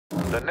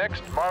The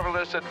next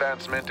marvelous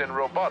advancement in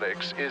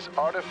robotics is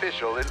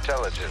artificial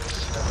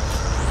intelligence.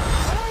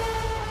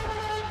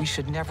 We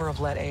should never have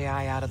let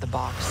AI out of the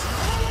box.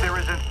 There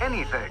isn't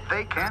anything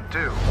they can't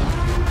do.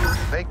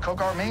 They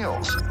cook our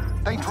meals.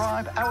 They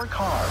drive our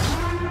cars.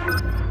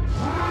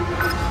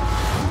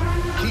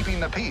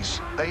 Keeping the peace,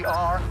 they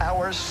are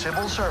our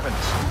civil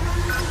servants.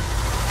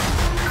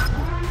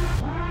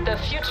 The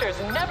future's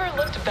never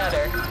looked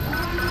better.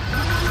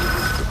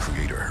 The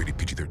Creator, rated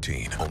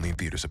PG-13, only in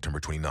theaters September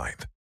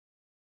 29th.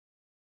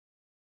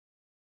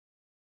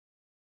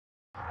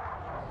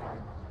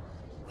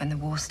 When the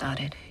war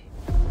started,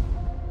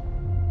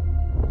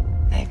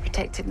 they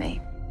protected me.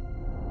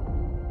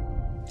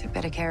 Took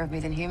better care of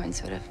me than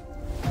humans would have.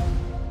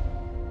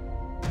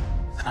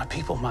 They're not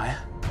people, Maya.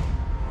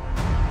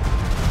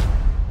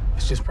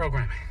 It's just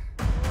programming.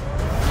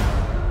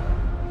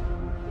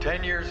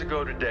 10 years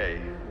ago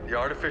today, the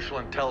artificial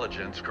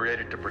intelligence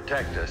created to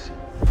protect us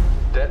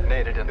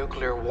detonated a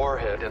nuclear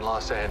warhead in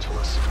Los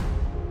Angeles.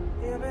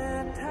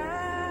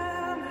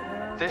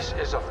 This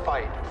is a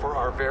fight for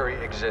our very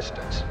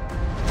existence.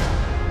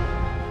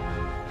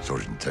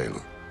 Sergeant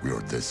Taylor, we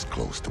are this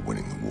close to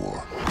winning the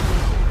war.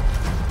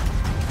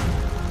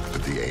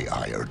 But the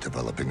AI are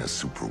developing a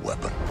super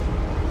weapon.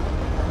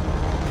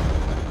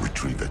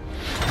 Retrieve it,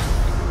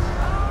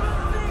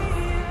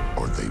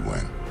 or they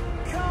win.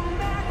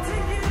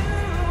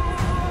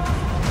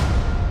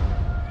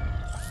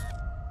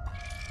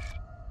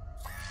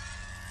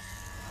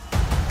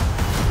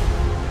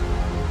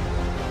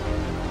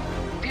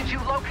 Did you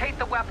locate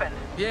the weapon?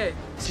 Yeah,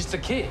 it's just a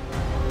kid.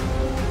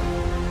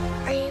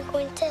 Are you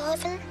going to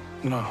heaven?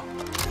 No.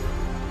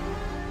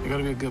 You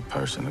gotta be a good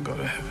person to go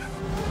to heaven.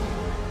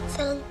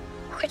 Then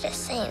we're the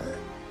same.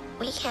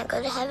 We can't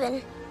go to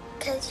heaven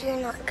because you're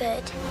not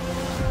good.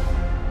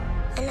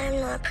 And I'm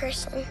not a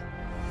person.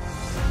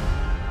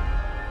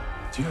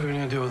 Do you have any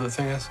idea what the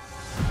thing is?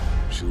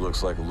 She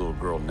looks like a little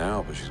girl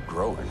now, but she's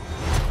growing.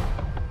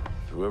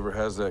 Whoever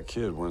has that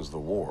kid wins the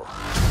war.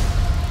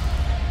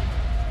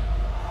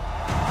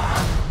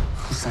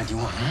 Whose side do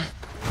you want, huh?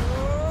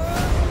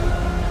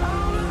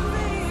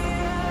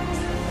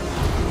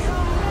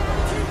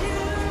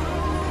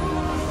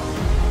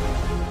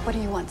 What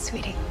do you want,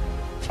 sweetie?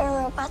 For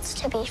robots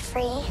to be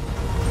free.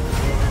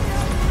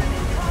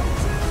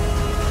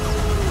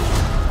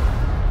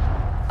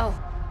 Oh,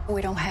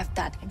 we don't have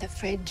that in the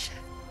fridge.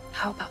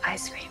 How about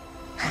ice cream?